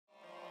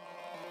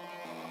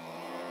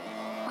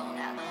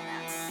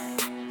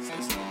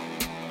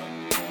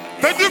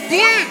Faites du bruit.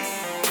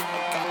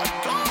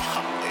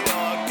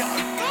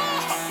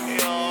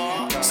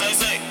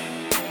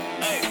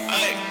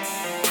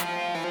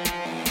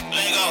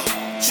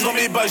 J'suis dans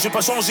mes bails, j'ai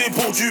pas changé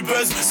pour du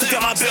buzz. C'était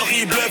rappeurs,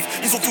 ils bluffent.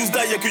 Ils sont tous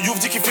d'ailleurs, y'a que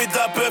Youvdi qui fait de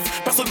la puff.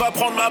 Personne va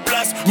prendre ma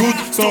place. Good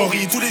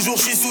story, tous les jours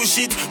j'suis sous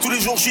shit, tous les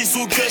jours j'suis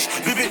sous cush.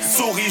 Bébé,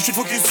 sorry, j'suis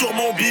focus sur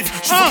mon bif,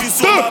 j'suis focus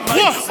sur ma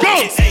maille.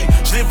 Ok, hey,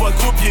 j'les vois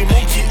copier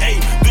Monkey, hey.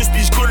 Deux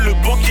spies, j'colle le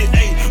banquier,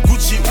 hey.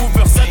 Gucci ou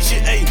Versace,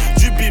 hey.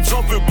 Du bif,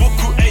 j'en veux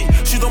beaucoup, hey.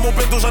 J'suis dans mon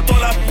bendo, j'attends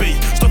la paye.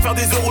 J'dois faire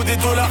des euros, des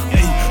dollars,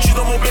 hey. J'suis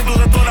dans mon bendo,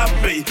 j'attends la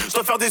paye.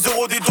 J'dois faire des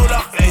euros, des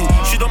dollars, hey.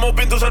 J'suis dans mon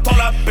bendo, j'attends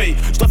la paye.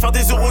 J'dois faire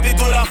des euros, des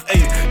dollars,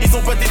 hey. Ils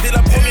ont pas aidé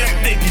la première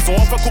tape, ils ont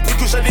enfin compris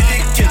que j'allais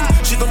les ken.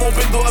 J'suis dans mon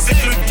bendo avec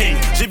le game.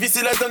 J'ai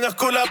vissé la dernière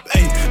collab,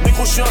 hey. Mais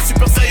gros, j'suis un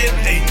super saiyan,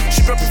 hey.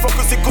 J'suis bien plus fort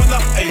que ces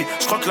connards, hey.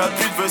 J'crois que la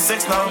pute veut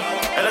sex now.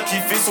 Elle a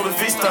kiffé sur le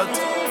FaceTat.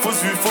 Fausse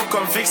vue, faux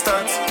comme fake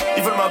stats.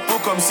 Ils veulent ma peau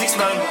comme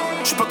 6ix9ine.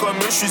 J'suis pas comme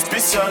eux, j'suis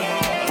spécial.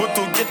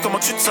 Poto, guette, comment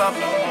tu te sapes.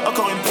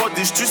 Encore une prod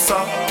et j'tue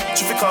ça.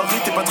 Tu fais carré,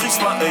 t'es pas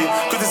Trixma, hey.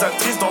 Que des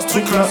actrices dans ce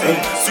truc là, hey.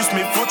 Suce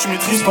mes flots, tu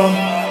maîtrises pas.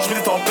 J'fais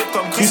des tempêtes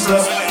comme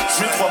Chrysler.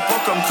 J'mets 3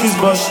 points comme Chris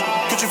Bosh.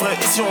 Que tu vrai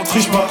ici on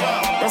triche pas.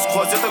 On se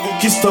croise, y'a ta go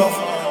qui store.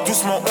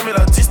 Doucement on met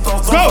la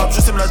distance. Dans le rap, je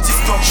sème la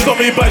distance. J'suis dans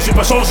mes bails, j'ai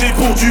pas changé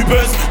pour du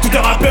buzz. Tous les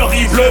rappeurs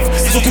ils bluffent.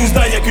 Ils sont tous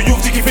die, y'a que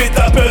Youvdi qui fait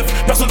ta puff.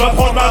 Personne va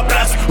prendre ma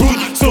place.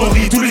 Good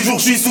story, tous les jours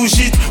j'suis sous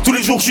shit, tous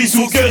les jours j'suis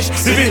sous cush.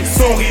 Bébé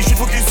sorry, j'suis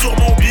focus sur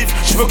mon bif,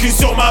 j'suis focus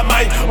sur ma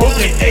maille. Ok,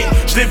 hey,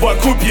 j'les vois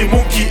copier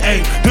Monkey,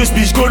 hey. Deux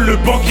spies, j'colle le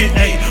banquier,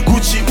 hey.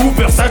 Gucci ou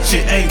Versace,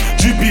 hey.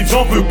 Du bif,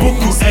 j'en veux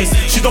beaucoup, hey.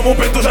 J'suis dans mon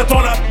bendo, j'attends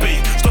la paye.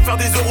 J'dois faire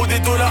des euros, des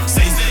dollars,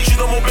 hey. J'suis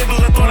dans mon bendo,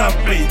 j'attends la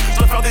paye.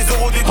 J'dois faire des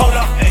euros, des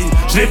dollars, hey.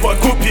 J'les vois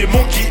copier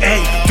Monkey,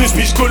 hey. Deux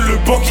spies, j'colle le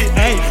banquier,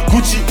 hey.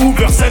 Gucci ou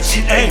Versace,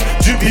 hey.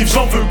 Du bif,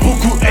 j'en veux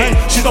beaucoup, hey.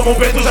 J'suis dans mon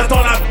bendo,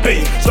 j'attends la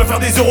paye. J'dois faire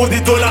des euros, des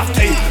dollars,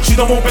 hey. J'suis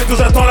dans mon bendo,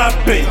 j'attends la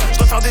paye.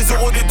 J'dois faire des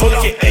euros, des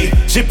dollars, hey.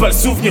 J'ai pas le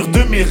souvenir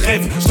de mes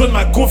rêves. J'donne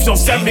ma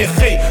confiance à mes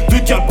rayes. 2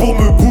 cas pour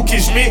me bouquer,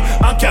 j'mets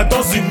un cas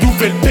dans une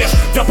nouvelle paire.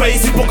 Viens pas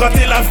ici pour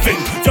gratter la veine.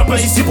 Viens pas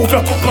ici pour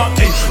faire ton pain,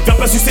 hey. Viens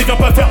pas sucer, viens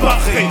pas faire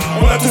pareil.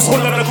 On a tous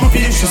rôle dans la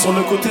copie. J'suis sur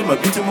le côté, ma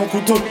bite et mon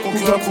couteau.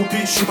 Conclu accroupi,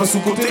 j'suis pas sous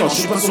côté. Non,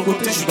 j'suis pas sur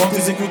côté, j'suis dans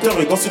tes écouteurs.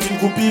 Et dans c'est une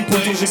copie,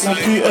 pour tout j'ai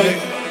compris, hey.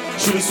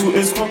 J'suis sous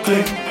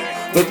escroqué.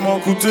 Vêtements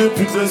coûteux,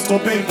 pute laisse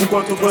tomber.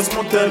 Pourquoi te bosse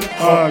mon tel?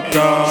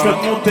 J'fais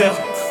de mon terre.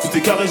 Tout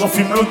est carré, j'en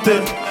fume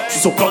l'hôtel.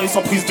 J'suis sur Paris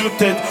sans prise de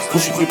tête.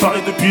 J'suis préparé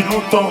depuis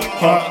longtemps.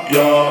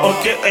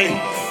 Ok, hey.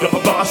 Viens pas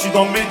parachuter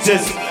dans mes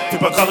jazz. Fais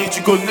pas carré,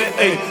 tu connais,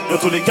 hey.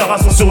 Bientôt les caras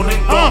sont sur les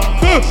 1,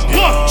 2,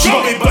 3. J'suis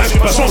dans mes bails, j'ai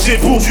pas changé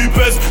pour du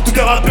buzz. Tous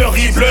les rappeurs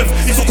ils bluffent.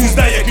 Ils sont tous die,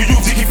 y'a que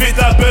Youvdi qui fait de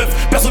la puff.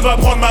 Personne va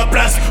prendre ma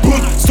place.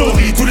 Good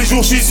story, tous les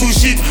jours j'suis sous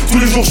shit, tous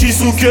les jours j'suis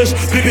sous cush.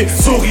 Bébé,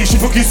 sorry, j'suis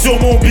focus sur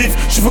mon bif,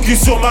 j'suis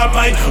focus sur ma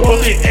maille.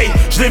 Ok, hey,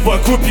 j'les vois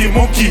copier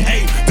Monkey,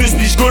 hey. Deux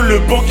spies, j'colle le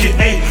banquier,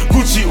 hey.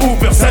 Gucci ou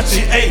Versace,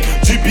 hey.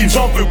 Du bif,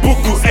 j'en veux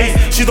beaucoup, hey.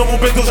 J'suis dans mon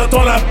bendo,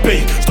 j'attends la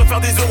paye. J'dois faire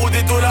des euros,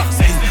 des dollars,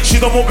 hey. J'suis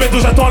dans mon bendo,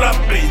 j'attends la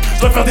paye.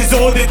 J'dois faire des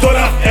euros, des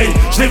dollars, hey.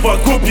 J'les vois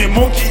copier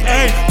Monkey,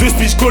 hey. Deux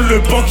spies, j'colle le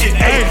banquier,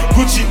 hey.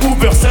 Gucci ou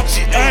Versace,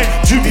 hey.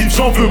 Du bif,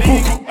 j'en veux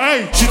beaucoup,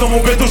 hey. J'suis dans mon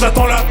bendo,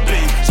 j'attends la paye.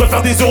 J'dois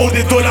faire des euros,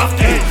 des dollars,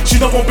 hey. J'suis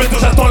dans mon bendo,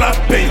 j'attends la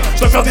paye.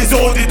 J'dois faire des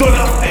euros, des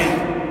dollars, hey.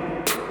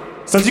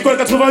 Ça dit quoi le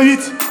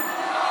 88?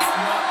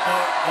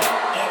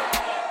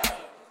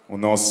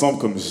 On est ensemble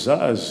comme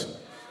Jage.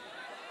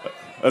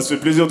 Ça se fait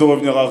plaisir de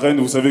revenir à Rennes,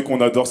 vous savez qu'on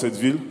adore cette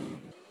ville.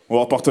 On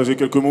va repartager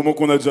quelques moments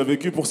qu'on a déjà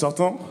vécu pour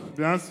certains.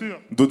 Bien sûr.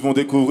 D'autres vont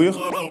découvrir.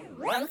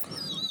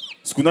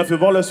 Skuna fait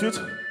voir la suite.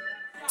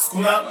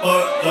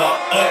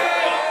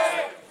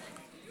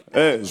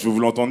 Eh, je veux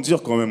vous l'entendre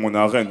dire quand même, on est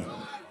à Rennes.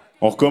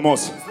 On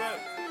recommence.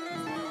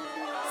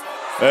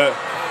 Eh.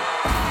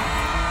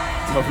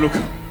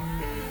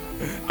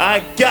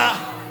 Aga.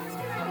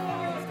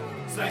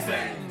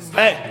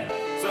 Hey.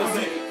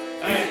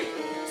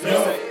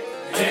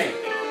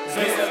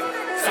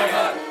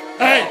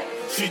 Hey.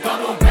 J'suis dans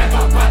mon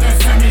bendo, pas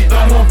de semi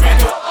dans mon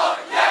bendo.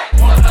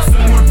 Prends ta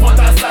semoule, prends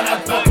ta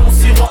salade, prends ton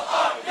sirop.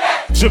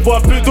 Je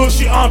vois peu d'eau,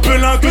 j'suis un peu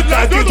lin que de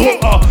la gueudreau.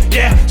 Oh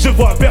yeah, je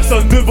vois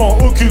personne devant,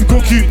 aucune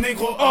concu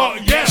négro. Oh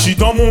yeah, j'suis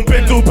dans mon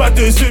bendo, pas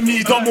de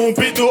semi dans mon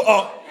bendo.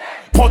 Oh.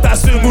 Prends ta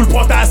semoule,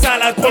 prends ta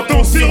salade, prends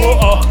ton sirop.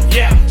 Oh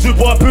yeah, je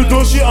bois peu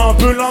d'eau, j'suis un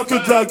peu lin que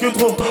de la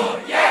gueudreau. Oh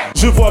yeah,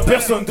 je vois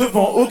personne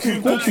devant,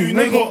 aucune concu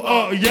négro.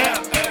 Oh yeah.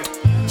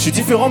 J'suis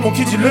différent, mon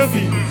kid, il le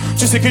vit.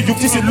 Tu sais que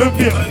Youvdi c'est le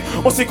pire.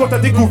 On sait quand t'as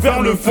découvert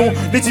le fond.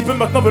 Les types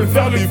maintenant veulent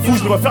faire les fous.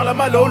 Je dois faire la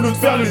malle au lieu de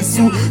faire les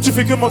sous. Tu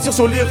fais que mentir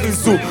sur les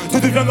réseaux. Tout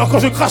devient noir quand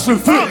je crache le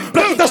feu.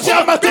 Blague ta chien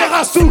à ma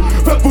terrasse sous.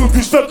 Fuck vos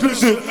vues, fuck le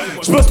jeu.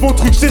 J'bosse mon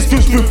truc, c'est ce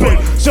que je me paye.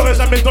 J'serai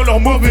jamais dans leur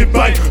mauvais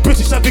bail.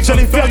 Petit, j'savais que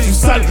j'allais faire du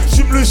sale.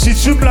 J'fume le shit,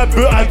 j'fume la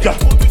beuh, aga.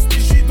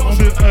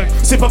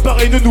 C'est pas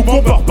pareil, ne nous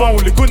compare pas.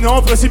 On les connaît en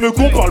vrai, s'ils me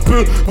comparent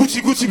peu.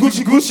 Gucci, Gucci,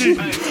 Gucci, Gucci.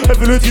 Elle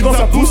veut le dire dans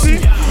sa poussie.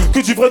 Que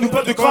du vrai, nous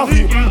pas de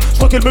crari.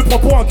 J'crois qu'elle me prend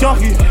pour un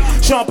carry.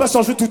 J'suis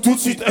impatient, je veux tout de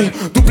suite. Hey.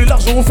 Doubler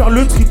l'argent, on faire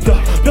le trip là.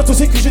 Bientôt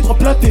c'est que j'ai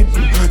drop la tête.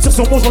 Tire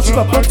sur mon genre, tu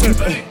vas pas le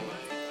trip. Hey.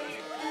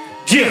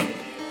 Yeah.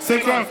 C'est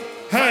quoi?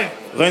 Hey,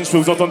 Reine, je peux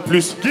vous entendre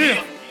plus.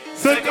 Gear,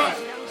 50.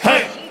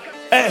 Hey,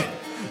 hey,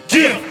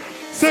 Gear,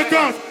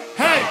 50.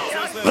 Hey,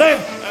 Reine,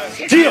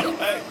 Gear.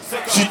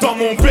 J'suis dans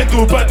mon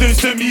bédo, pas de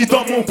semis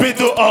dans mon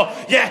bédo, oh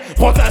yeah.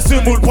 Prends ta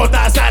semoule, prends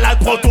ta salade,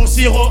 prends ton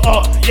sirop,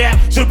 oh yeah.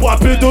 Je bois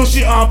peu d'eau,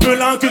 j'suis un peu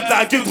lin que de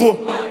la gueule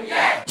gros.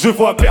 Je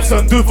vois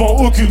personne devant,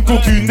 aucune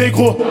cocu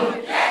négro.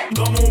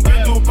 Dans mon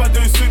bédo, pas de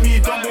semis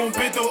dans mon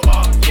bédo, oh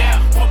yeah.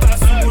 Prends ta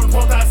semoule,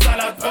 prends ta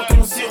salade, prends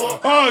ton sirop.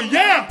 oh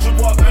yeah. Je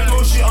bois peu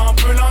d'eau, j'suis un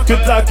peu lin que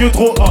de la gueule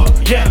trop, oh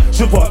yeah.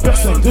 Je vois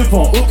personne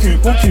devant, aucune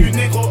cocu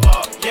négro,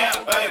 oh yeah,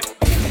 hey.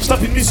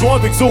 J'tape une mission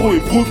avec Zoro et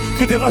Brooke.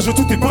 Que des rages,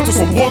 tous tes potes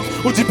sont broke.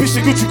 ODP, je sais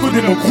que tu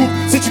connais mon groupe.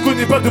 Si tu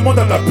connais pas, demande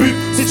à ta pute.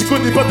 Si tu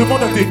connais pas,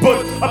 demande à tes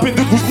potes. À peine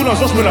de bouche roule un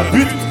genre, je me la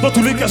bute. Dans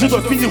tous les cas, je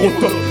dois finir au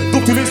top.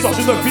 Donc tous les soirs,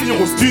 je dois finir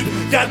au stud.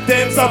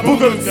 Goddamn, ça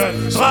bogogne.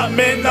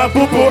 J'ramène à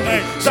Bobo.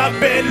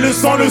 J'appelle le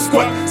sang, le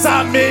squat.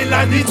 Ça met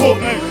la nitro.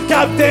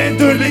 Captain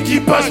de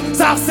l'équipage.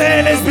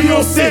 Sarcelle,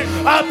 Beyoncé.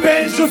 À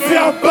peine je fais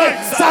un bail.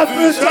 Ça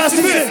veut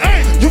j'assiste.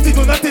 Youfti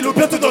Donatello,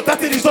 bientôt dans ta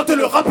télé, je dois te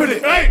le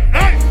rappeler.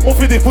 On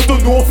fait des photos,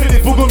 nous on fait des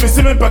pogos, mais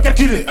c'est même pas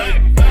calculé.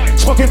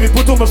 Je crois que mes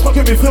potos, moi je crois que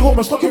mes frérots,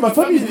 moi je crois que ma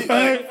famille.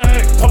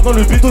 Frappe dans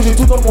le béton, j'ai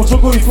tout dans mon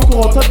choco, il faut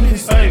qu'on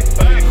rentabilise.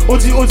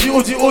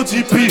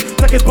 ODP,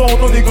 t'inquiète pas,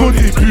 on en est qu'au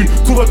début.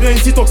 Tout va bien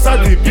ici tant que ça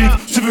débite.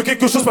 Tu veux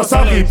quelque chose, pas ça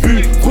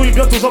répue. Trouille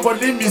bientôt, j'envoie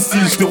les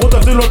missiles. J'te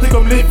rotage de lanté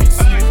comme les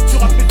missiles. Tu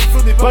rappelles qu'il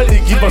faut n'est pas les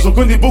guides, moi j'en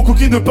connais beaucoup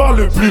qui ne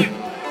parlent plus.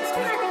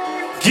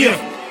 Gear,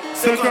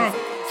 50.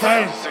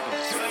 Hey,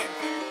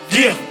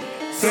 Gear,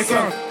 50.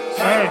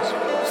 Hey,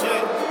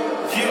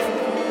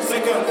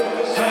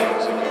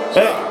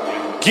 hey,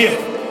 Gear.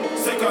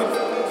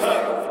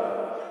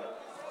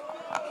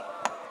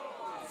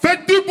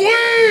 faites du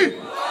bruit.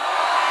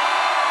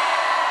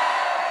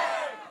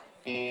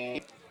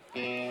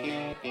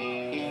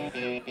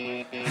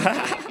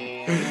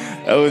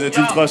 Ah vous êtes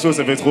ultra chaud,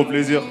 ça fait trop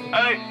plaisir.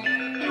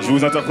 Je vais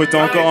vous interpréter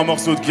encore un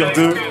morceau de Gear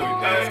 2.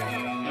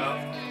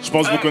 Je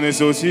pense que vous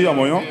connaissez aussi, un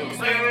moyen.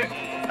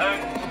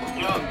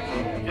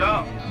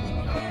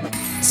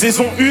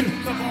 Saison 1.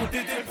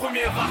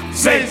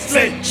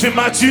 C'est, j'ai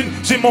ma thune,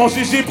 j'ai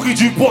mangé, j'ai pris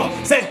du poids.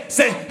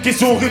 C'est,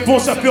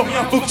 question-réponse, y'a plus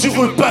rien, faut que tu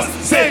repasses.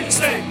 C'est,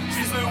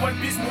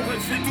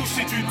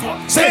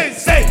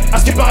 à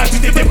ce qui paraît, tu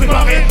t'étais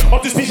préparé. En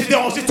 2 spies, j'ai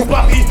dérangé tout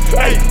Paris.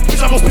 Hey, plus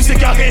j'avance, plus c'est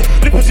carré.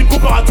 Les petits me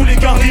comparent à tous les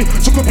carrés.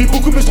 Je copie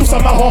beaucoup, mais je trouve ça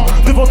marrant.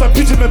 Devant ta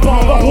pute, j'ai même pas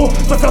un barreau.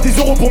 Je dois faire des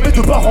euros pour mes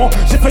 2 parents.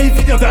 J'ai failli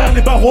finir derrière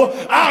les barreaux.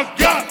 Ah,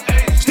 gars!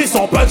 Je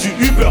descends pas du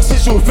Uber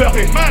si chauffeur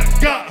est mal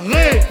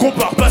garé.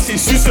 Compare pas ces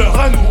suceurs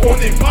à nous, on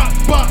n'est pas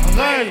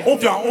pareil. On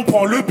vient, on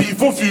prend le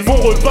bif, on fume, on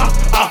repart.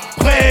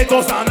 Après dans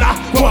un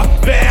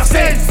aquavers.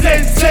 C'est,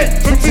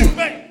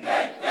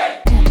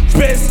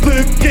 j'baisse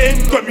le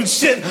game comme une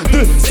chaîne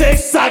de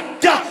sexe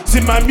saga.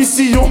 C'est ma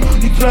mission,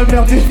 nique la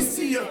merde.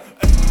 J'ai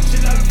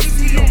la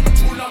vision,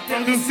 je roule un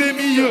plein de ces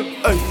milieux.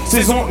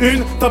 Saison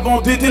 1, t'as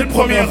bandé dès le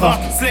premier arc.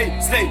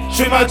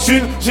 J'ai ma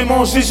thune, j'ai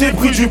mangé, j'ai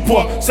pris du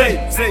poids.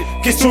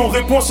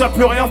 Question-réponse, y'a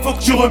plus rien, faut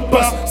que tu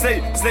repasses.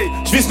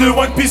 J'vise le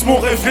One Piece, mon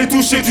rêve, je l'ai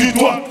touché du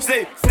doigt.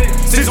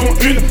 Saison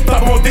 1, t'as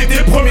bandé dès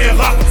le premier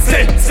arc.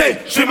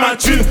 J'ai ma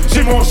thune,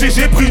 j'ai mangé,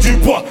 j'ai pris du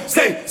poids.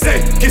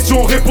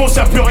 Question-réponse,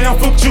 y'a plus rien,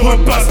 faut que tu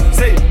repasses.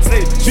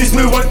 J'vise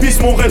le One Piece,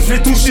 mon rêve, je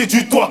l'ai touché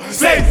du doigt.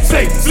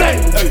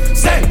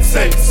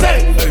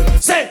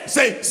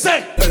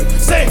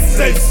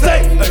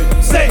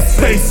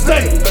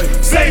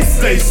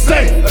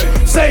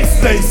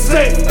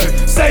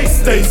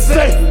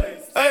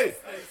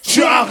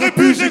 J'suis un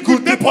rébut,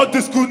 j'écoute des prods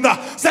de Skuna.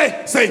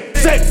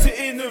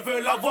 Et ne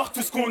veulent avoir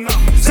tout ce qu'on a.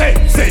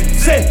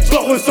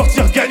 J'dois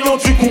ressortir gagnant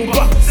du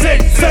combat.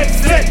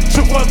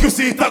 Je crois que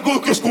c'est ta go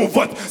que je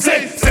convoite.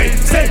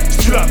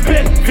 Tu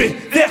l'appelles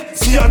vénère.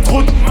 S'il y a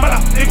trop de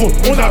malades, négro,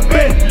 on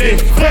appelle les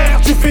frères.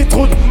 Tu fais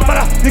trop de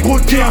malades, négro,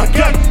 t'es un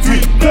gars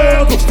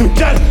Twitter. Donc j'te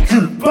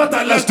calcule pas,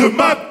 t'as l'âge de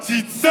ma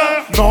petite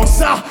sœur. Non,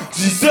 ça,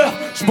 10 heures,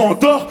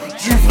 j'm'endors.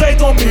 Du vrai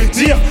dans mes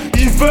dires.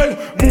 Ils veulent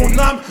mon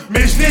âme,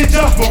 mais je l'ai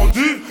déjà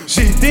vendu.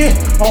 J'étais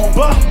en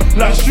bas,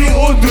 là j'suis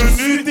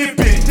au-dessus. T'es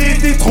pété,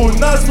 t'es trop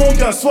naze, mon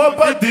gars, sois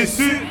pas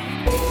déçu.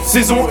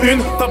 Saison 1,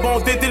 t'as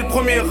bandé dès le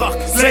premier arc.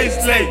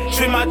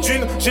 J'fais ma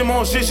thune, j'ai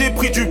mangé, j'ai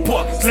pris du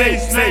poids.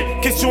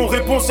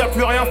 Question-réponse, y'a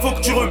plus rien, faut que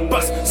tu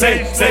repasses.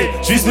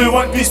 J'vise le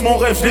One Piece, mon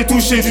rêve, je l'ai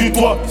touché du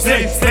doigt.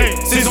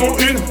 Saison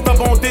 1, t'as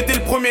bandé dès le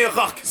premier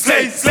arc.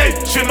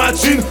 J'fais ma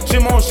thune, j'ai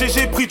mangé,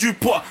 j'ai pris du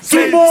poids.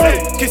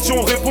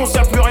 Question-réponse,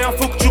 y'a plus rien,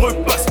 faut que tu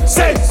repasses.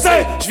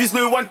 J'vise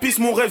le One Piece,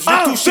 mon rêve, je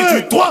l'ai touché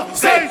du doigt.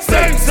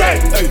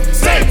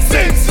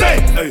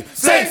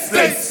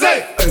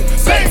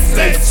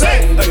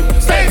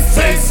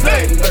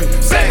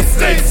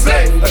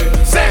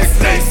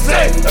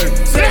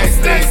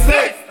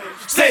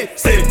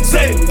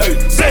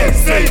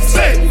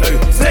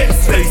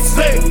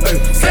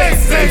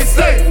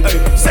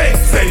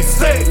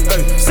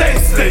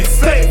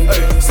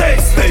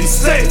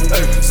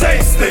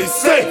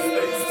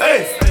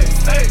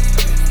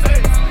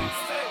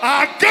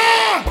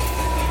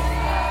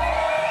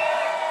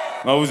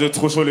 Ah, vous êtes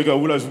trop chaud les gars,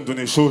 oula je vais me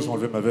donner chaud, je vais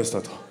enlever ma veste,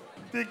 attends.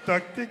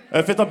 Tic-tac, tic.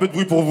 Faites un peu de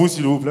bruit pour vous,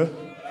 s'il vous plaît.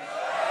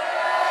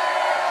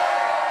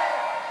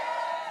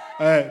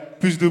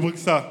 Plus de bruit que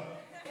ça.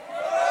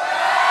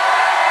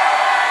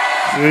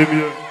 C'est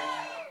mieux.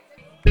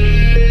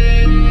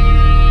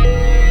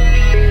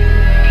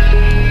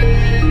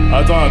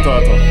 Attends.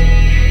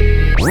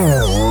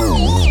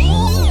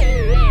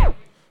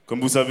 Comme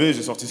vous savez,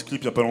 j'ai sorti ce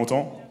clip il y a pas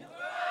longtemps.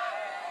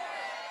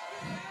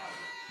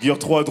 Gear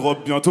 3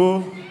 drop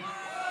bientôt.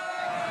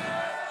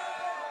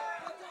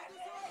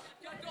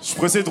 Je suis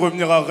pressé de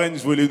revenir à Rennes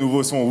jouer les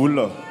nouveaux sons Wool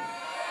là.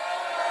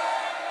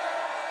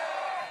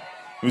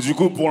 Mais du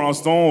coup, pour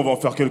l'instant, on va en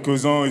faire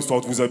quelques-uns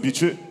histoire de vous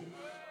habituer.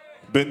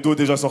 Bendo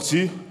déjà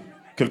sorti,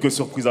 quelques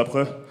surprises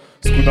après.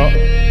 Skuna.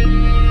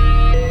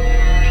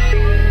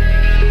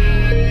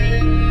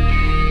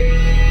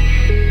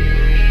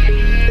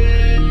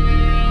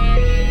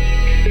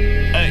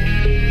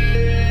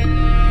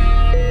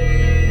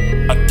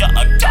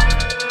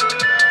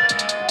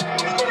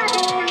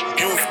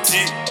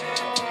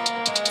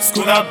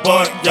 Skuna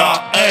boy,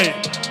 yeah, hey,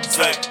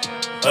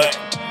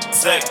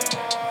 say,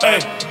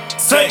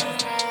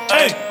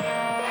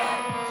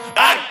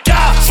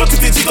 je vois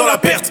tout est dit dans la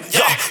perte,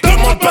 yeah.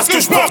 Demande pas ce que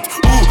je porte,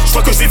 ou je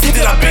crois que je vais vider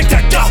la peine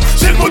caca.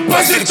 J'ai le mot de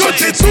passe, j'ai le code,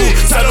 j'ai tout.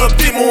 Salope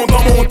démon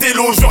dans mon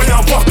télo, je veux rien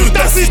voir de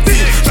ta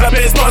city. Je la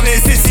baisse par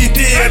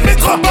nécessité, elle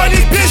mettra pas les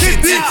pieds, j'ai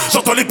dit.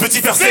 J'entends les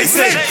petits faire say.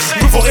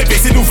 Nouveau répé,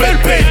 c'est nouvelle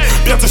paye.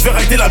 Bientôt je vais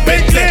rider la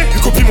Bentley.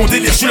 Ils copient mon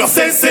délire, je suis leur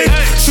sensei.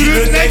 Je suis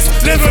le next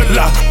level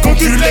là, quand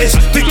tu lèches,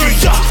 dès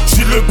que ya, je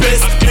suis le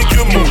best. Les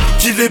gueux mon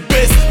qui les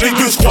baisse, les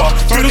gueux je crois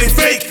que les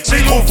fake,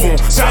 les gros vont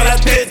vers la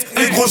tête.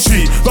 Les gros je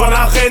suis dans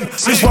l'arène,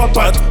 mais je vois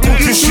pas de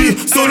conclu, je suis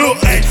solo,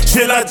 hey. Je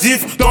fais la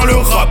diff dans le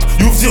rap,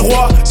 Youvzi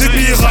roi des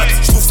pirates.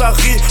 Je trouve ça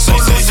rire,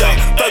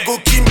 Tago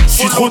Kim, je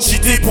suis trop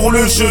cheaté pour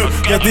le jeu.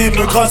 Y'a des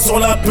me gras sur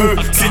la peu,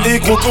 ces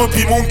négros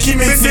copient mon qui,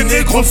 mais ces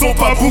négros sont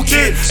pas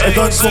bookés. Elle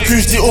donne son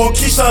cul, je dis oh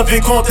qui savait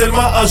quand elle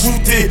m'a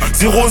ajouté.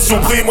 Zéro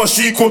surpris, moi je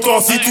suis content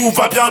si tout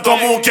va bien dans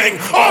mon gang.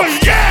 Oh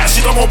yeah, je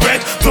suis dans mon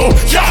bendo,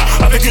 yeah,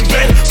 avec une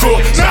belle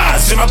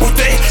connasse. J'ai ma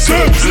bouteille de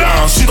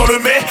lin, je suis dans le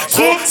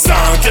métro 5.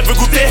 Elle veut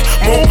goûter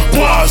mon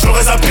poids, je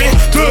l'aurais zappé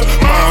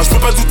demain. Je peux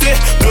pas douter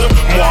de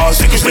moi, je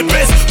sais que je les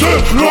baisse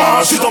de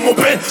loin. Je suis dans mon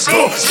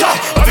bendo, yeah,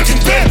 avec une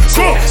belle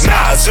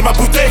connasse. J'ai ma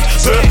bouteille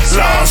de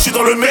lin, je suis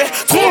dans le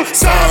métro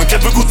 5. Elle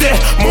veut goûter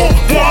mon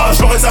poids,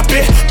 je l'aurais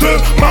zappé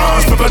demain.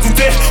 Je peux pas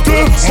douter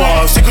de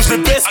moi, je sais que je les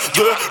baisse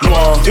de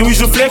loin. Et oui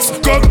je flex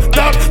comme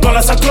d'hab dans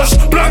la sacoche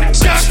plein de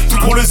cash. Tout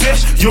pour le zé,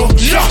 yo,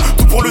 ya,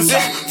 tout pour le zé,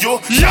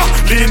 yo, ya.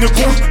 Les ne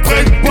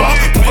comprennent pas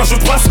pourquoi je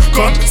brasse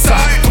comme ça.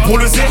 Tout pour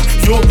le zé,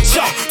 yo,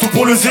 ya, tout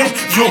pour le zé,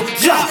 yo,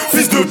 ya.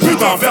 Fils de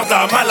pute, un verre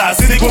d'amala,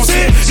 c'est des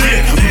conseillers.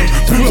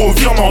 Plus gros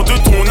virement de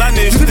ton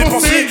année, je t'ai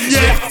dépensé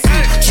hier.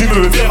 Tu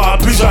me verras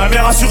plus jamais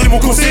rassurer mon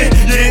conseiller.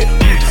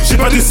 J'ai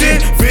pas de CV,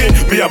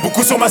 mais y'a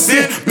beaucoup sur ma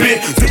CV.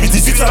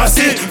 2018 ça va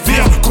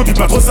sévir, conduis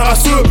pas trop ça va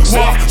se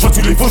voir. Je vois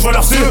tous les faux, je vois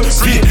leur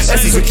semis. Elle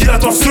c'est ceux qui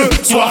l'attendent ce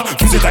soir.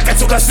 Vous êtes à 4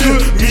 sur la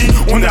semi,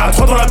 on est à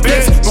 3 dans la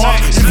baisse noire.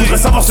 Ils voudraient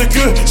savoir ce que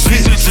je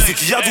vis. Je sais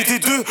qu'il y a du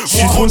T2, je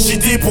suis trop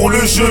cheaté pour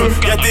le jeu.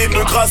 Y'a des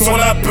me gras sur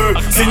la peu.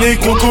 Ces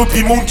négros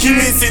copient mon kill,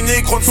 mais ces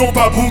négros ne sont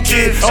pas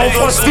bookés. Elle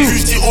donne son cul,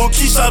 je dis oh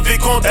qui savait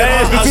quand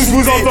elle m'a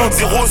ajouté.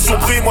 Zéro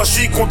surpris, moi je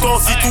suis content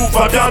si tout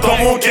va bien dans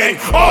mon gang.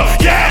 Oh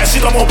yeah, je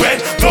suis dans mon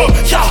bendo,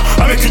 yeah,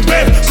 avec une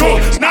belle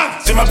connasse.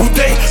 J'ai ma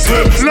bouteille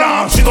de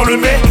lin, je suis dans le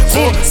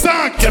métro 5.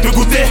 Elle veut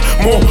goûter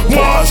mon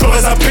poids, je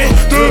l'aurais zappé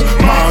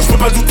demain. Je peux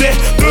pas douter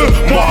de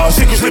moi, je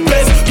sais que je les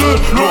baisse de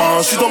loin.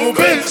 Je suis dans mon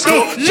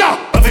bendo, yeah,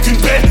 avec une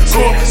belle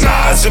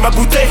connasse. J'ai ma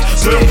bouteille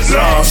de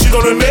lin, je suis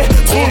dans le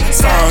métro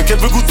 5. Elle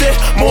veut goûter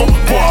mon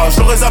poids, je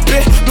l'aurais zappé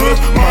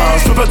demain.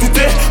 Je peux pas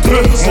douter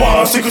de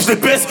moi, je sais que je les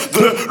baisse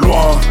de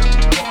loin.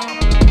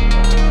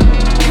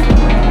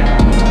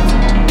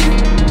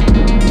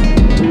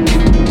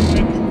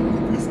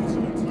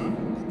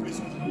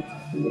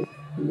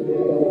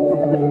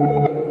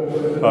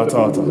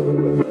 Attends.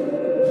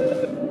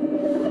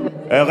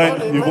 RN,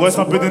 il vous reste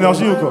un peu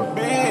d'énergie ou quoi?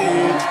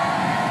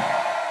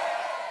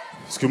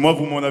 Parce que moi,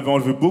 vous m'en avez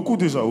enlevé beaucoup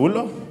déjà, oh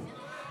là.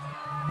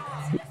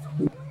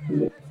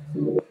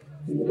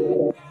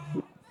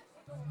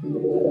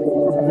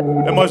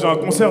 Et moi j'ai un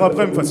concert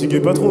après, me fatiguez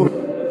pas trop.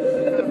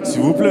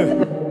 S'il vous plaît.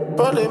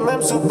 Pas les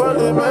mêmes sous, pas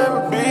les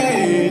mêmes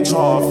bitch.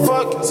 Oh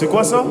fuck. C'est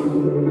quoi ça?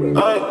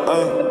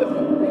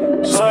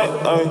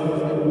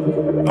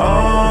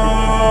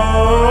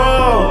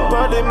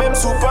 Pas les mêmes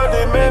sous, pas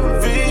les mêmes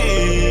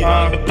vies.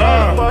 Pas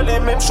les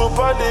mêmes shows,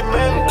 pas les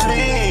mêmes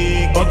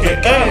clics. Pas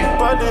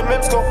les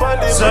mêmes scores, pas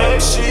les mêmes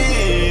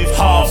chiffres.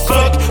 Oh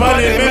fuck. Pas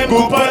les mêmes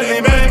goûts, pas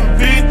les mêmes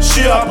beats.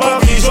 J'suis à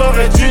Paris,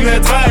 j'aurais dû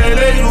naître à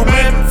LA ou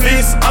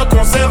Memphis. Un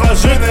concert à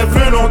Genève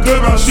le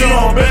lendemain, j'suis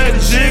en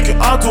Belgique.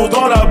 Un tour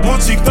dans la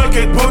boutique,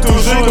 t'inquiète poto,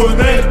 je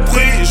connais le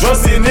prix. J'vois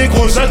ces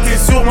négros jactés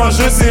sur moi,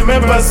 je sais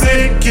même pas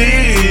c'est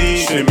qui.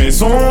 J'fais mes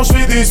sons,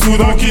 j'fais des sous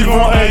donc ils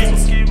vont hate.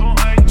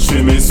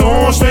 J'fais mes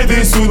sons, j'fais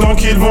des sous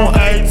donc ils vont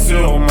hate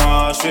sur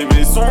moi. J'fais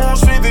mes sons,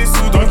 j'fais des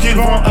sous donc ils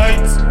vont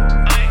hate.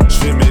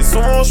 J'fais mes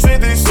sons, j'fais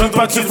des sous donc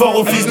pas de ce fort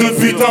au fils de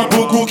putain.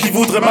 Beaucoup qui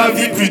voudraient ma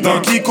vie, putain.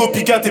 Qui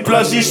copycat et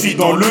plagie, je suis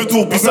dans le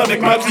tourbus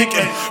avec ma clique.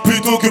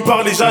 Plutôt que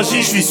parler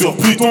j'agis, je suis sur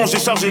Pluton. J'ai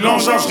chargé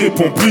l'engin, je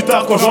réponds plus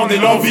tard quand j'en ai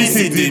l'envie.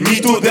 C'est des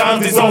mythos derrière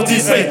des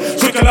ordis.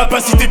 Je veux qu'à la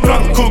capacité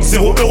plein de coke,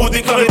 0 €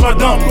 déclaré, pas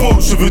d'impôt.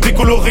 Je veux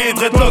décolorer,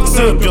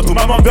 dreadlocks, bientôt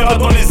maman verra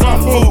dans les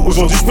infos.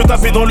 Aujourd'hui je peux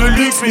taper dans le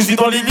luxe, mais je vis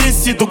dans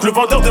l'illicite. Donc le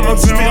vendeur demande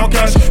si je paye en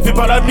cash. Fais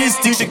pas la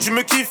mystique, je sais que tu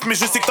me kiffes, mais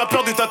je sais que t'as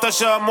peur de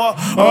t'attacher à moi.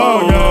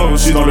 Oh yo, je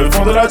suis dans le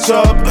fond de la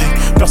chop.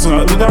 Personne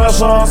n'a donné la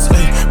chance,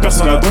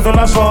 personne n'a donné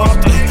la force.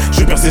 Je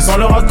vais percer sans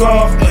leur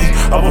accord,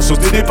 avant de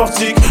sauter des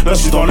portiques. Là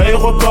je suis dans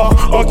l'aéroport,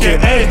 ok,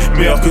 hey,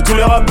 meilleur que tous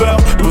les rappeurs.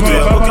 Pour toi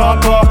y'a aucun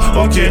rapport,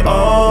 ok, oh.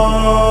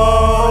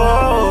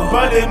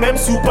 Pas les mêmes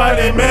sous, pas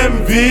les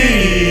mêmes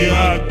vies.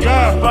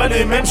 Pas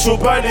les mêmes shows,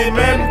 pas les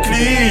mêmes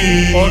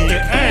clips.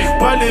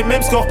 Pas les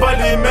mêmes scores, pas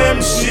les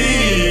mêmes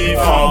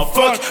chiffres. Oh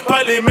fuck,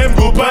 pas les mêmes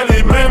go, pas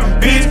les mêmes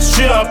beats.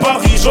 J'suis à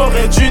Paris,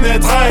 j'aurais dû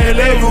naître à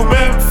LA ou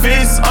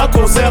Memphis. Un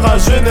concert à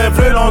Genève,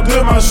 le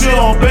lendemain j'suis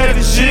en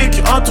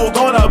Belgique. Un tour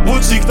dans la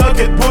boutique,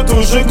 t'inquiète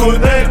poto, je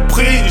connais le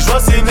prix. J'vois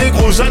ces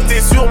négros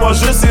jacter sur moi,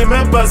 je sais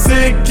même pas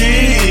c'est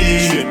qui.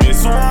 J'fais mes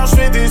sons,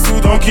 j'fais des sous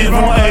donc ils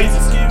vont hate.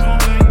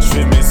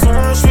 J'fais mes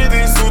sons, j'fais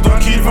des sous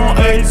donc ils vont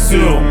hate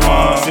sur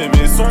moi. J'fais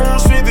mes sons,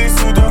 j'fais des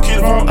sous donc ils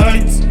vont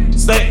hate.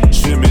 Stay.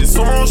 J'fais mes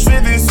sons,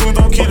 j'fais des sous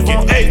donc ils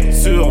vont hate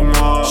sur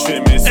moi. J'fais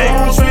mes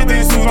sons, j'fais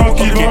des sous donc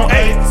ils vont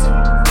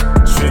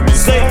hate. J'fais mes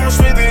sons,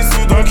 j'fais des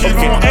sous donc ils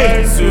vont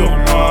hate sur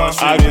moi.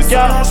 J'fais mes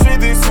sons, j'fais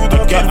des sous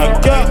donc ils vont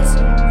hate.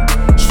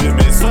 J'fais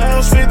mes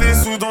sons, j'fais des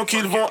sous donc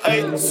ils vont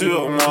hate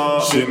sur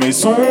moi. J'fais mes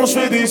sons,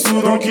 j'fais des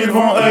sous donc ils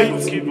vont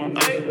hate.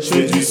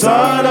 J'fais du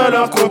sale à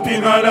leurs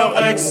copines, à leurs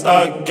ex,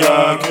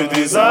 aka. Que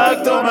des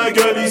acteurs, ma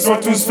gueule, ils sont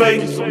tous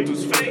fake.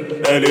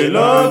 Elle est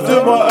love de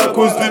moi à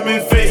cause de mes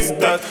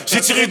FaceTime.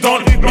 J'ai tiré dans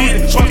le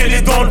mille, j'crois qu'elle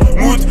est dans le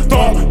mood.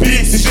 Tant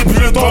pis si j'ai plus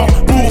le temps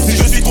pour, si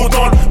je suis trop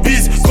dans le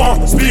bis.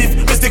 Grand spliff,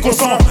 restez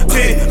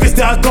concentré,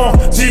 restez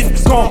attentif.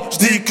 Quand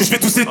j'dis que j'fais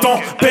tous ces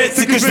temps pète,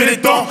 c'est que j'fais les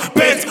temps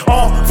pète.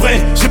 En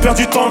vrai, j'ai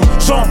perdu tant de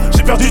chants,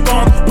 j'ai perdu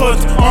tant de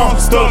potes en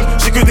stock.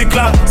 J'ai que des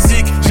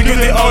classiques, j'ai que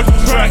des hot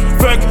tracks.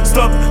 Fuck,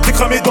 stop, t'es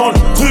cramé dans le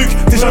truc,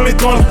 t'es jamais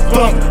dans le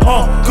top.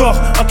 Encore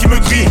un qui me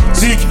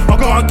critique,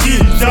 encore un qui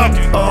jack.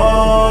 Oh,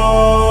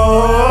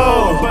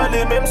 pas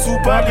les mêmes sous,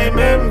 pas les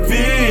mêmes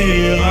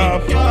vies.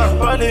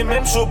 Pas les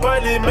mêmes shows, pas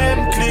les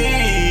mêmes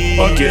clips.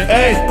 Ok,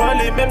 hey, pas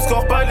les mêmes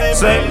scores, pas les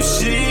mêmes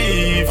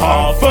chiffres.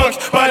 Oh fuck,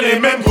 pas les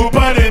mêmes goûts,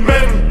 pas les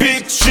mêmes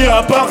beats. J'suis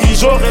à Paris,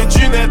 j'aurais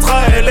dû naître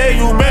à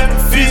LA ou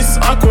Memphis.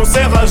 Un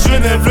concert à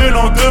Genève, le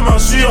lendemain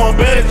j'suis en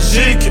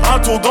Belgique. Un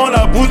tour dans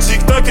la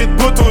boutique, t'inquiète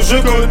poto, je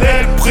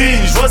connais le prix.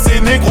 J'vois ces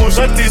négros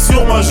jacter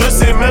sur moi, je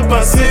sais même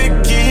pas c'est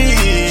qui.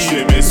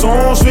 J'fais mes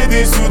sons, j'fais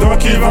des sous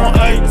donc ils vont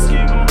hate.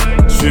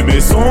 J'fais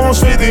mes sons,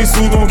 j'fais des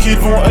sous donc ils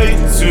vont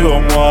hate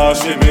sur moi.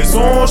 J'fais mes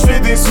sons, j'fais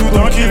des sous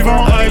donc ils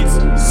vont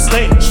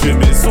hate. J'fais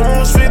mes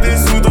sons, j'fais des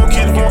sous donc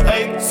ils vont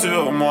hate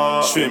sur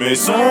moi. J'fais mes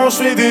sons,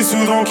 j'fais des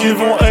sous donc ils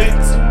vont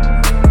hate.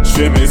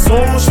 J'fais mes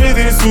sons, j'fais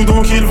des sous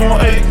donc ils vont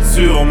hate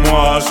sur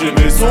moi. J'fais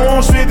mes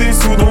sons, j'fais des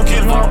sous donc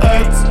ils vont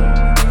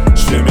hate.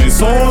 J'fais mes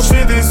sons,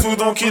 j'fais des sous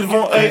donc ils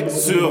vont hate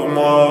sur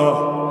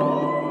moi.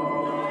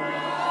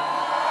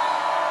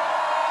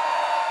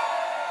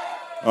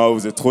 Ah,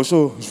 vous êtes trop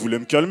chaud. Je voulais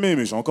me calmer,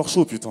 mais j'ai encore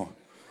chaud, putain.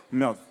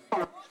 Merde.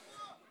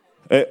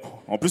 Eh,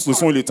 en plus, le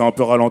son, il était un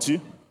peu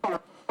ralenti.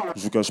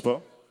 Je vous cache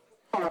pas.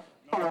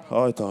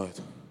 Arrête.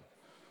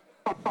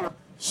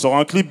 Je sors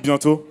un clip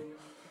bientôt.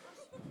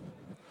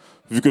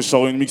 Vu que je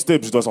sors une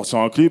mixtape, je dois sortir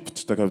un clip,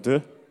 tu t'as capté.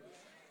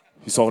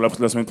 Il sort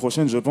la semaine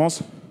prochaine, je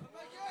pense.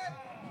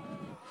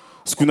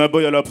 Skuna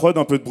Boy à la prod,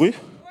 un peu de bruit.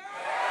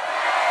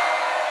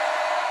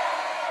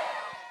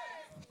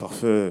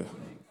 Parfait.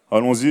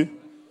 Allons-y.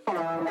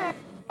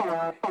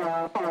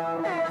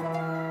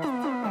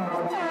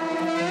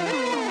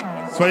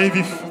 Soyez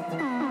vifs.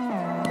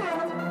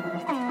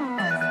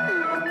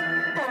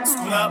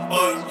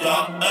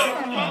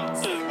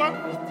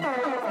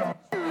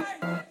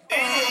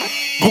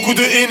 Beaucoup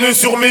de haineux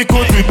sur mes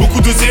côtes, mais beaucoup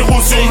de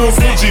zéros sur mon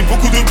compte. J'ai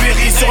beaucoup de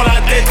berries sur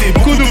la tête et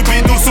beaucoup de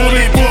pédos sur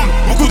les paumes.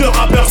 Beaucoup de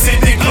rappeurs c'est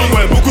des clones,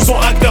 ouais, beaucoup sont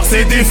acteurs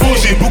c'est des faux.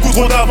 J'ai beaucoup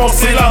trop d'avance,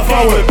 c'est la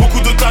fin, ouais, beaucoup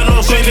de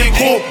talent, j'ai les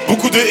gros.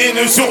 Beaucoup de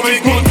haineux sur mes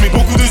côtes, mais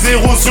beaucoup de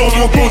zéros sur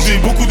mon compte. J'ai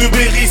beaucoup de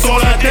berries sur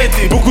la tête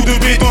et beaucoup de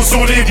pédos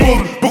sur les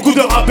paumes. Beaucoup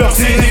de rappeurs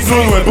c'est des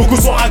clones, ouais, beaucoup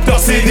sont acteurs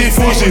c'est des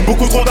faux. J'ai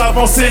beaucoup trop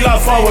d'avance, c'est la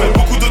fin, ouais,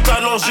 beaucoup de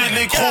talent, j'ai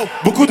les gros.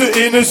 Beaucoup de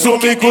haineux sur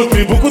mes côtes,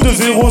 mais beaucoup de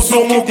zéros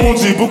sur mon compte.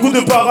 J'ai beaucoup de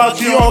paras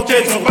qui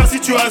enquêtent sur ma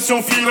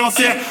situation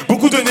financière.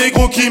 Beaucoup de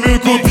négros qui me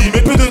copient,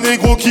 mais peu de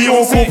négros qui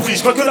ont compris. Je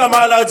crois que la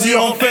maladie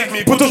en fait,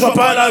 mes potos, je vois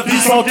pas la vie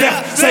sans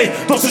terre. C'est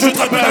dans ce jeu,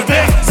 trappe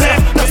l'adversaire.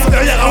 Personne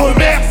derrière à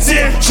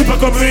remercier. Je suis pas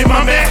comme eux et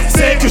ma mère,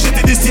 c'est que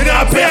j'étais destiné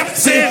à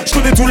percer. Je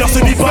connais tous leurs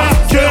semi par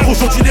cœur.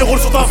 Aujourd'hui les rôles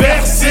sont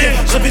inversés.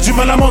 J'avais du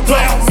mal à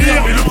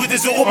m'endormir, mais le bruit des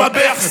euros m'a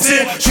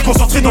bercé. Je suis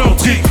concentré dans mon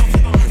trick.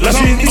 Là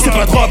j'ai une liste, c'est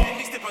pas drop.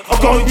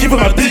 Encore une qui veut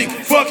ma dick,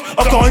 fuck,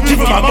 encore une qui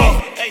veut ma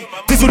mort.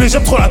 Désolé,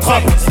 j'aime trop la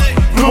trappe.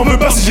 Ne m'en veux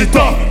pas si j'ai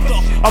tort.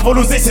 Avant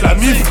l'oseille c'est la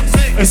mif.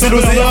 Et c'est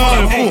l'oseille avant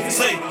le fou.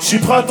 J'suis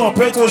prêt à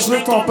tempête, ouais je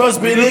le temps passe,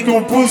 bélé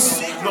qu'on pousse.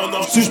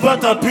 Touche pas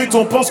ta pute,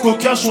 on pense qu'au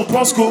cash, on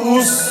pense qu'au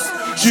housse.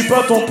 J'suis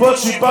pas ton pote,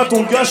 j'suis pas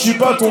ton gars, j'suis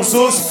pas ton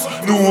sauce.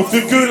 Nous on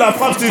fait que la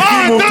frappe, c'est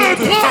qui mon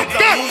pote.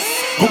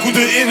 Beaucoup de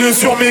haineux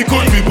sur mes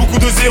côtes, mais beaucoup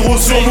de zéros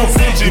sur mon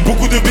front. J'ai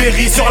beaucoup de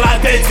berry sur la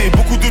tête et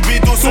beaucoup de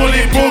bédos sur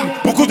les paumes.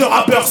 Beaucoup de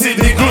rappeurs c'est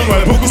des clones,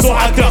 ouais. Beaucoup sont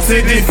acteurs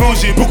c'est des faux.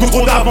 J'ai beaucoup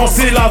trop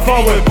d'avancées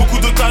l'avant, ouais. Beaucoup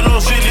de talent,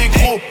 j'ai les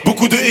gros.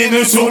 Beaucoup de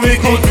haineux sur mes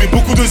côtes, mais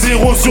beaucoup de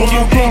zéros sur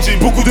mon compte. J'ai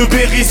beaucoup de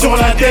berry sur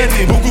la tête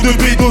et beaucoup de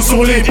bédos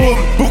sur les paumes.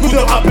 Beaucoup de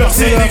rappeurs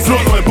c'est des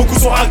clones, ouais. Beaucoup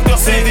sont acteurs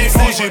c'est des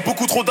faux. J'ai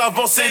beaucoup trop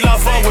d'avancées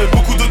l'avant, ouais.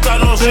 Beaucoup de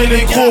talent, j'ai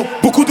les gros.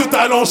 Beaucoup de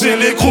talent, j'ai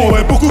les gros,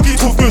 ouais. Beaucoup qui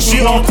trouvent que je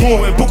suis en trop,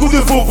 ouais. Beaucoup de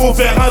faux, faut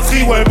faire un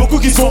tri, ouais. Beaucoup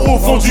qui sont au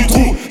fond du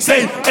trou.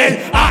 Say, hey,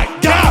 I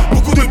got.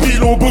 Beaucoup de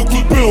pilons,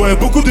 beaucoup de peu, ouais.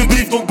 Beaucoup de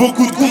bif, donc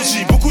beaucoup de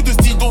Gucci. Beaucoup de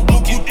style, donc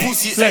beaucoup de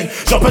poussi.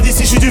 Genre pas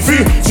d'ici, je suis du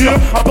futur.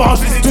 Apparemment,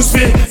 je les ai tous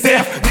fait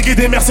taire. Niquer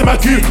des mers, c'est ma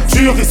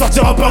culture. Et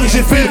sortir à Paris,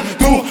 j'ai fait le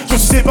tour. Je me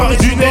suis séparé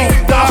du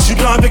nectar. Je suis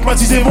bien avec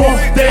Matisse et mon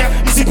terre.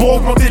 Ici pour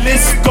augmenter les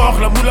scores.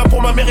 La moula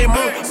pour ma mère et mon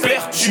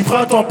père. Je suis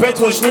prêt à tempête,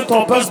 ouais, je ne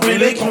t'en passe,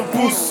 bélé qu'on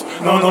pousse.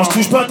 Non, je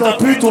touche pas ta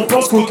pute, on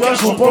pense qu'au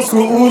cash, on pense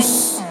qu'au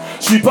housse.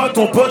 J'suis pas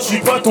ton pote, j'suis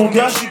pas ton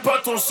gars, j'suis pas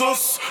ton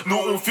sauce. Nous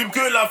on fume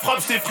que la frappe,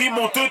 c'est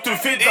frimenteux, te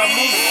fait de la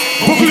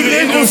mousse. Beaucoup de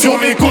haineux sur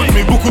mes côtes,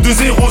 mais beaucoup de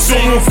zéros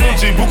sur mon front.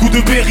 J'ai beaucoup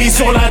de berry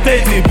sur la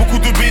tête et beaucoup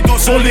de bédos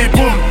sur les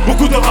paumes.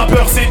 Beaucoup de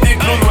rappeurs c'est des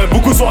clones, ouais.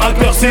 Beaucoup sont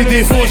acteurs, c'est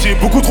des faux. J'ai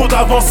beaucoup trop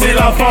d'avancées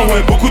la fin,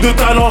 ouais. Beaucoup de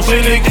talent,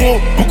 j'ai les gros.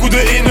 Beaucoup de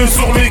haineux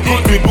sur mes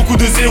côtes, mais beaucoup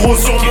de zéros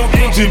sur mon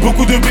compte. J'ai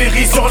beaucoup de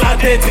berry sur la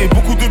tête et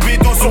beaucoup de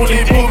bédos sur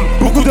les paumes.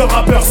 Beaucoup de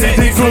rappeurs c'est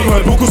des clones,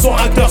 ouais. Beaucoup sont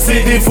acteurs,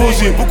 c'est des faux.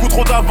 J'ai beaucoup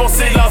trop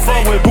d'avancées la fin,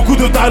 ouais. Beaucoup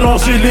de talent,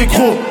 j'ai les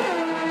gros.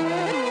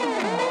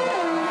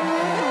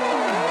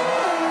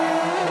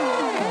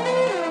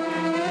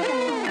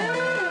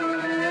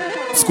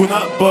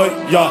 Skuna boy,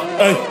 ya,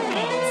 hey.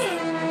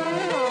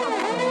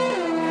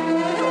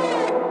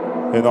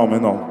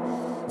 Énorme.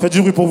 Faites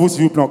du bruit pour vous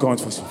s'il vous plaît encore une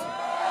fois.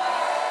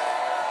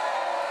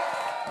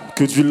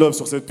 Que du love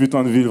sur cette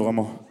putain de ville,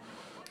 vraiment.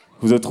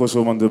 Vous êtes trop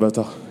chaud, bande de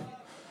bâtards.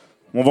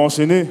 On va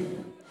enchaîner,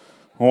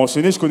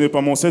 je connais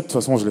pas mon set, de toute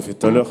façon je l'ai fait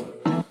tout à l'heure.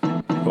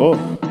 Oh.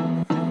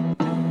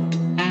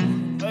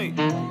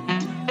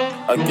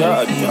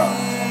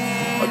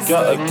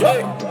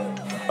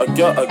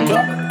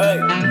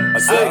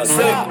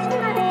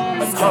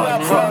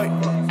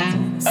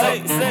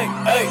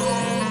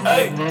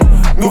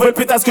 Nouvelle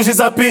pétasse que j'ai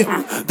zappé.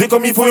 Dès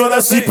comme il faut y'en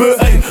a si peu.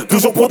 2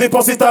 jours pour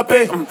dépenser ta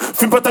paix.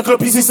 Fume pas ta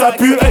clope ici ça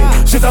pue.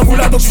 J'ai ta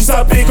moula donc j'suis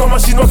sapé comme un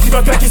chinois qui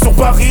va claquer sur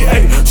Paris.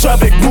 J'suis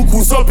avec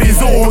beaucoup sans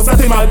euros. Ça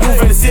c'est ma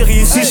nouvelle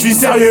série. Si j'suis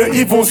sérieux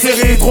ils vont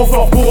serrer. Trop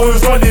fort pour eux,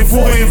 j'dois les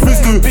fourrer.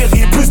 Plus de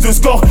péri, plus de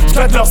score.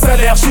 J'clate leur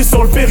salaire, j'suis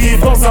sur le périph'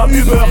 dans un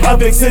Uber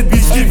avec cette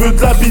bitch qui veut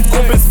de la bite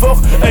qu'on baisse fort.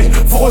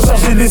 Faut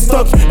recharger les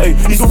stocks.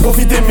 Ils ont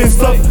profité de mes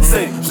stops.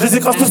 J'les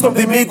écrase tous comme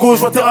des mégots.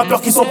 J'vois tes rappeurs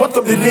qui s'emboîtent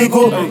comme des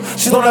Lego.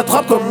 J'suis dans la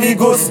trappe comme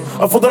Migos.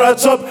 À fond dans la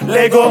chop,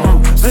 Lego.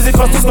 J'les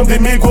écrase tous comme des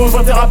mégots.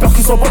 J'vois tes rappeurs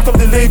qui s'emboîtent comme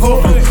des Lego.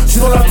 J'suis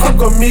dans la trappe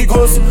comme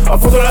Migos. À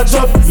fond dans la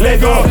chop,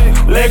 Lego.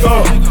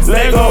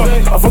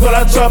 À fond dans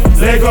la chop,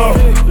 Lego.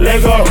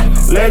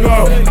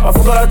 À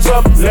fond dans la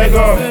chop,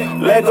 Lego.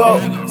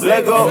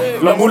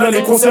 La moula,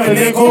 les concerts et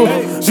l'ego.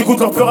 J'écoute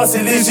leur peur assez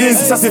léger.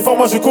 Si ça c'est fort,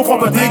 moi je comprends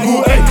pas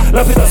dégoût.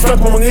 La pétasse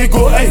flatte mon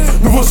ego.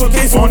 Nouveau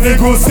choqué, ils sont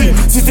négociés.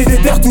 Si t'es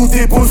déter, tout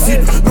est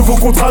possible. Nouveau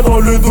contrat dans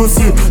le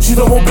dossier. J'suis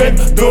dans mon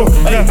bendo.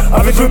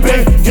 Avec le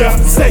banger,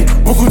 say.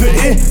 Beaucoup de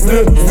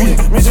haineux, oui,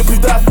 mais j'ai plus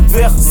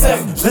d'adversaires.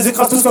 J'les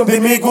écrase tous comme des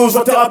mégots.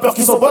 J'vois tes rappeurs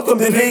qui s'emboîtent comme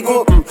des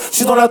Lego.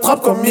 J'suis dans la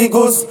trappe comme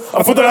Migos.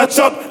 À fond de la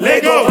chop,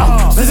 Lego.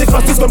 J'les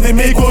écrase tous comme des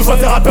mégots. J'vois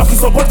tes rappeurs qui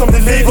s'emboîtent comme des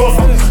Lego.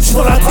 J'suis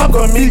dans la trappe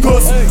comme Migos.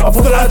 À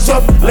fond de la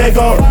chop,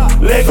 Lego.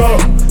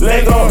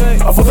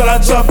 À fond de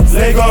la chop,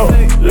 Lego.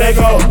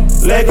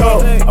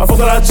 À fond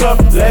de la chop,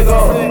 Lego.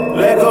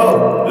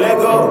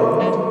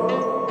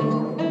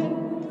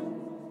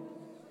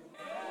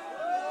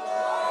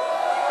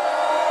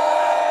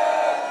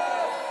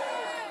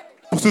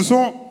 Pour ce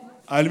son,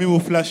 allumez vos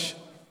flashs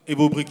et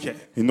vos briquets.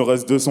 Il nous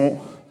reste 2 sons.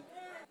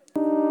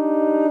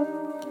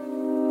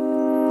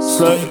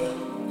 Slug.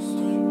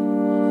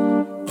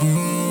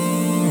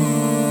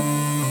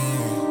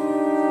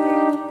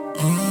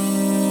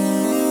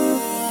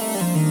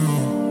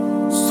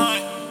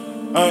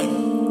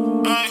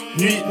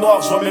 Nuit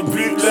noire, je vois même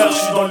plus l'heure, je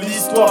suis dans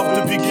l'histoire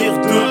depuis Gear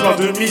 2, plein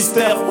de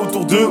mystères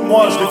autour de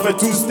moi, je les fais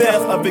tous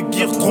taire avec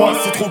Gear 3,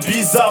 c'est trop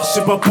bizarre, je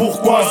sais pas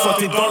pourquoi, soit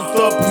t'es dans le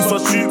top, ou soit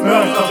tu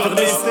meurs, vers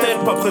les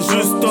steps, après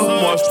je stoppe,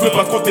 moi je peux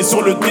pas compter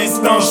sur le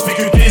destin, je fais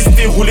que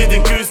tester, rouler des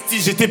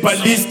custis, j'étais pas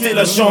listé,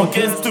 là je suis en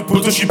guest,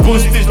 poto je suis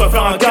posté, je dois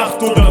faire un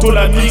carton, bientôt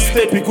la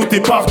mixtape,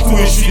 écoutez partout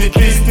et je suis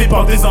détesté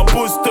par des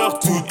imposteurs,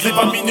 toutes les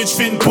 20 minutes je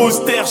fais une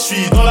poster, je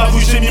suis dans la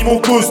rue, j'ai mis mon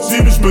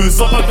costume, je me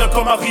sens pas bien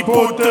comme Harry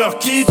Potter,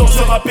 qui dans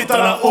ce rap est à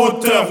la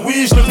hauteur.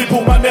 Oui, je le fais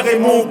pour ma mère et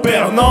mon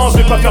père. Non, je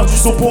vais pas faire du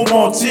son pour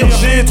mentir.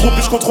 J'ai trop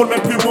bu, je contrôle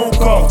même plus mon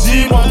corps.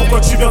 Dis-moi pourquoi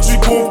tu viens du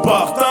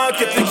compare.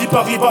 T'inquiète, l'équipe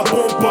arrive à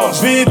bon port.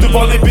 Je vais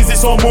devoir les baiser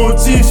sans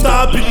motif. Je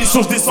tape une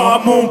mission, je descends à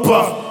mon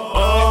pas.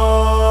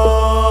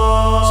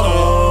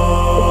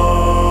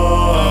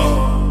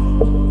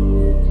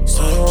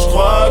 Je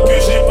crois que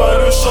j'ai pas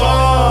le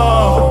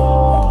choix.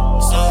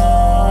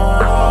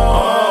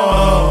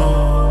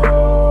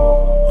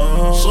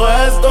 Je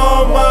reste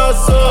dans ma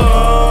zone.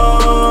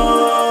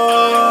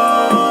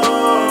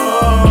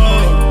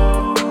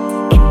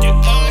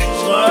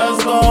 Je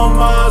reste dans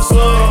ma zone.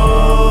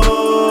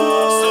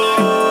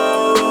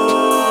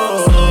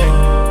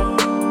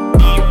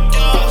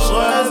 Je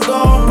reste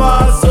dans ma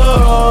zone.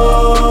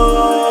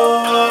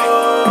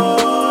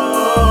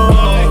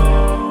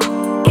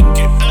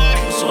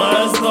 Je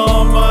reste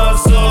dans ma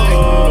zone.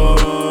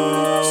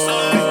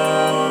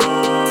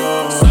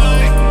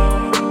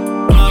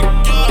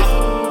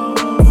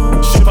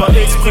 J'suis pas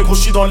exprès, gros,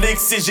 j'suis dans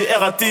l'excès. J'ai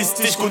R à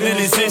tester, j'connais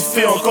les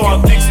effets. Encore un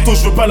texto,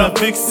 j'veux pas la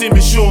vexer.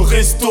 Mais j'suis au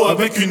resto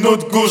avec une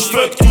autre gauche.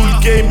 Fuck tout le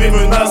game est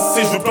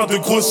menacé. J'veux plein de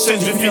grosses chaînes,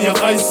 j'vais finir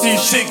ici.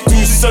 J'sais que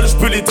tout seul,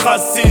 j'peux les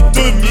tracer.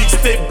 Deux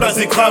mixtapes,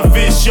 blasés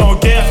gravés. J'suis en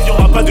guerre,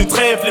 y'aura pas de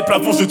trêve. Les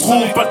plafonds, je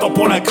trouve pas le temps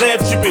pour la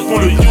grève. Tu payes pour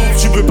le you,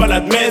 tu veux pas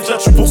l'admettre. Là,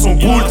 tu pour son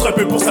boule, très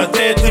peu pour sa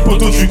tête. Les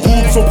poteaux du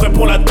groupe sont prêts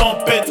pour la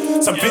tempête.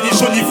 Ça me fait ni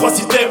chaud ni froid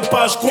si t'aimes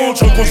pas. J'compte,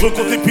 je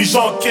recompte et puis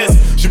j'encaisse.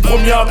 J'ai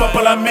promis à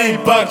papa la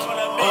Maybach.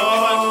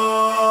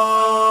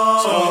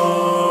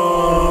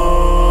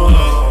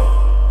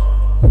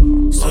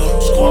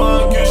 Je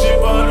crois que j'ai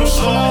pas le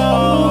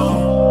choix.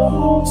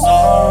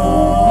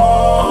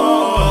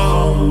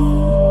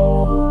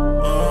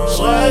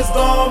 Je reste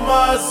dans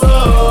ma zone.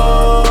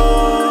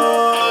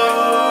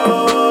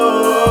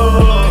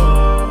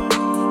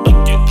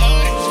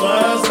 Je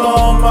reste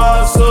dans ma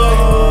zone.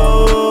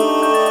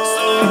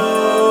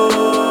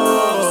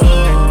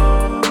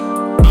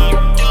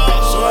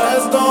 Je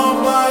reste dans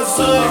ma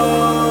zone.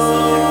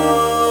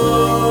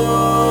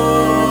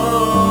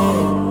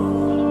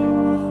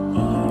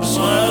 Je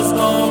reste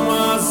dans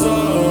ma zone.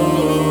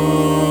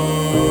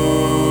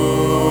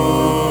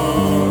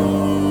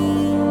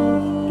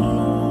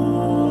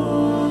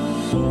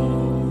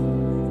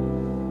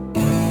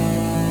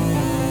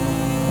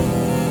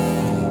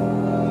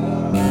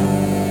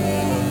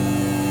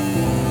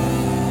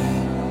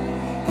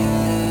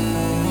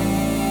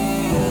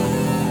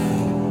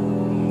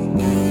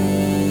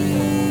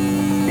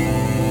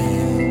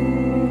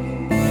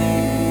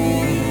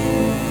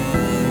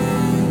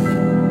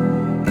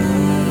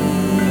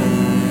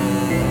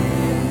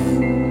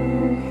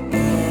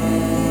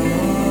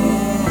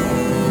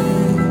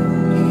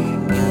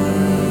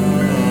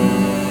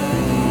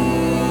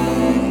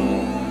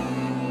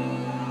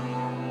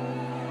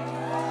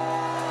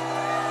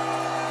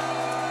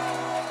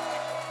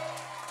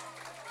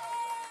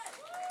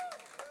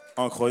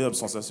 Incroyable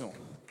sensation.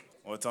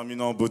 On va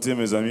terminer en beauté,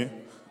 mes amis.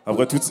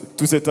 Après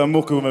tout cet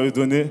amour que vous m'avez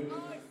donné,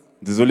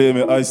 désolé,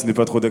 mais Ice n'est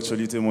pas trop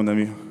d'actualité, mon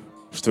ami.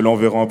 Je te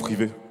l'enverrai en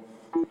privé.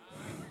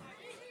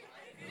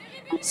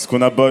 C'est ce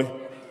qu'on a, boy.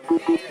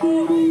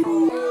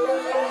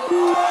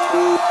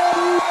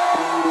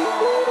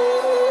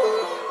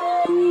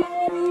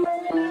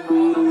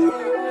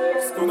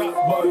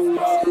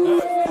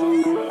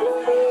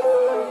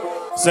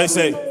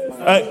 Say,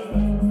 hey.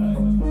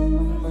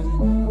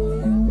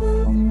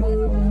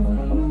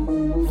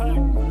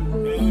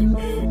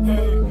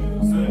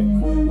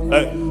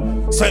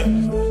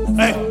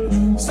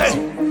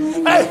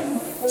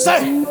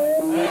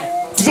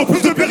 Toujours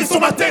plus de périls sur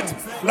ma tête.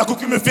 La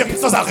cocu me fait rire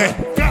sans arrêt.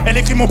 Elle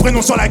écrit mon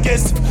prénom sur la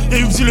caisse. Et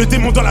Uzi le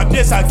démon dans la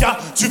pièce. AK,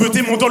 tu veux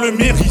démon dans le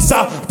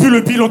Mérissa. Plus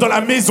le bilan dans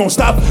la maison.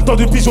 J'tape dans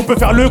deux piges, on peut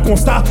faire le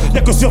constat.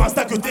 Y'a que sur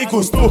Insta que t'es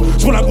costaud.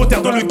 J'roule la gros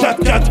terre dans le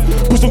 4x4.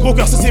 Pousse ton gros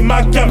cœur, ça c'est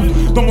ma cam.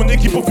 Dans mon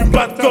équipe, on fume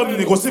pas de com.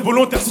 Négro, c'est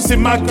volontaire si c'est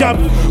ma cam.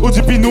 Au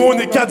début, nous on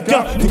est 4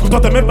 gars. T'es content,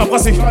 t'as même pas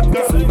brassé.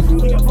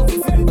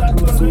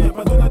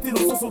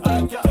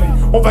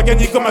 On va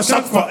gagner comme à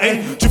chaque fois,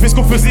 hey. Tu fais ce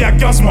qu'on faisait à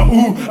 15 mois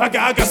ou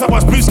aga ça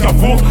brasse plus qu'un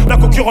faux. La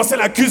concurrence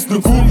elle accuse de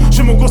coup.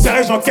 J'ai mon concert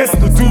et j'encaisse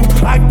de tout.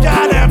 Aga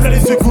lève les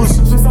secousses.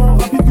 J'ai ça en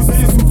rapide que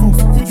c'est sous coup.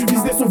 Que du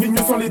business on vit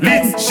mieux sans les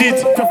lead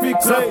shit.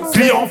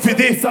 Client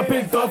fédé.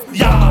 S'appelle top.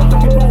 Ya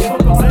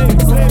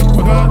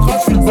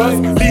je suis le boss.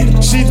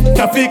 Lead shit,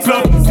 café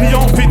club.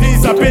 Client fédé,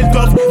 s'appelle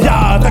top.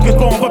 Ya t'inquiète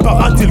pas on va pas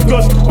rater le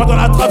coche. Moi dans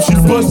la trappe je suis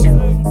le boss.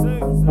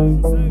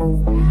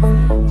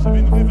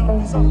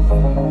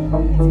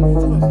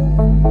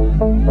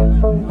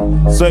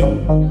 C'est.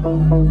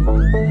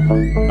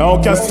 Là on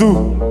casse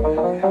tout.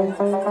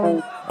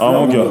 Ah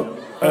mon gars.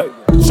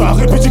 J'aurais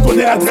répété, tu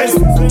connais l'adresse.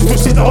 Tu te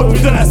chies, t'as repris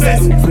de la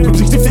cesse.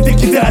 L'objectif c'était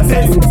quitter la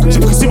tête. J'ai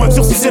pris 6 mois de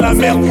sursis, c'est la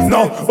merde.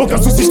 Non,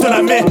 aucun souci, je te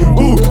la mets.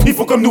 Ouh, il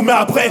faut comme nous, mais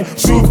après,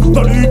 j'ouvre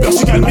dans le Uber,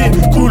 j'suis calmé.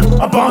 Cool,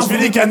 un par un, j'vais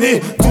les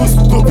canner. Tous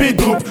dopés,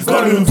 dope.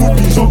 Dans le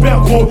doupi, j'opère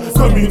gros.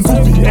 Comme une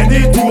poupie, elle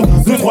est tour.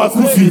 2-3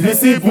 coups, et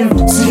c'est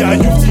bon. Si y'a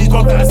Youti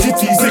dans ta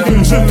city, c'est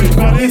que je mets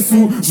pas les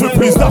sous. Je veux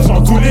plus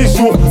d'argent tous les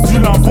jours. Du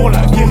lin pour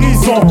la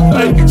guérison.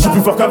 Hey, j'suis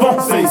plus fort qu'avant.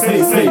 Say.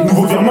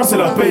 Nouveau virement. Maman c'est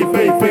la paye.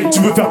 Tu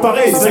veux faire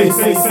pareil, say.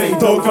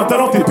 T'as aucun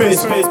talent, t'es paye.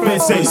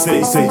 Say.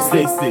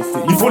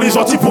 Ils font les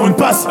gentils pour une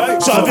passe.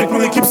 Je suis avec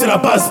mon équipe, c'est la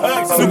base.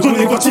 Se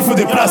connaît quand il faut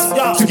des places.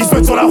 Ceux qui se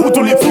mettent sur la route,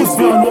 on les pousse.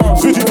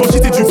 Je veux du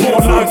dentiste et du bon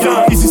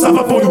linguin. Ici ça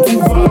va pour nous.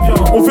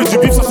 On fait du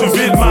bif sans se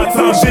lever le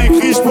matin.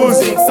 J'écris, je pose.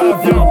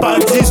 Pas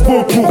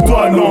dispo pour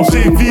toi, non.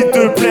 J'évite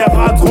de plaire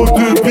à trop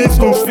de bitches,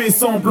 donc je fais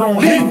semblant.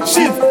 Lean,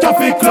 shit,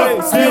 café, club.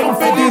 On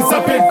fait des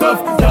appels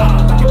d'offres.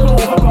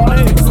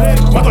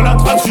 Moi dans la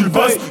trappe, je suis le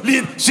boss.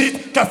 Lean,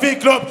 shit, café,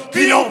 club.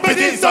 Client, fait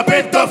des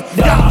appels d'offres.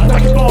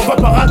 T'inquiète pas, on va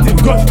pas rater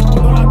le coche.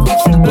 Dans la trappe,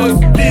 je suis le boss.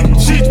 Lean,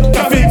 shit,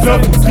 café,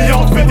 club.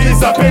 Client, fait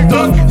des appels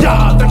d'offres.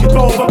 T'inquiète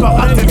pas, on va pas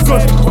rater le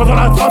coche. Moi dans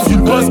la trappe, je suis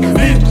le boss.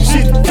 Lean,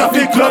 shit,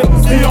 café, club.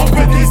 Client,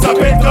 fait des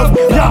appels d'offres.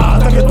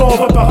 T'inquiète pas, on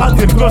va pas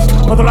rater le coche.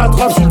 Moi dans la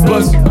trappe, je suis le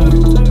boss.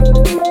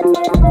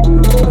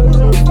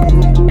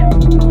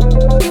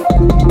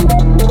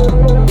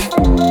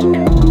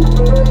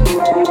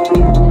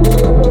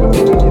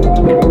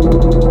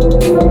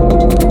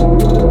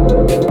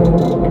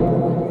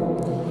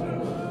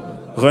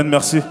 Ren,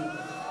 merci.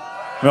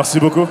 Merci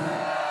beaucoup.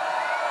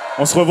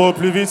 On se revoit au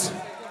plus vite.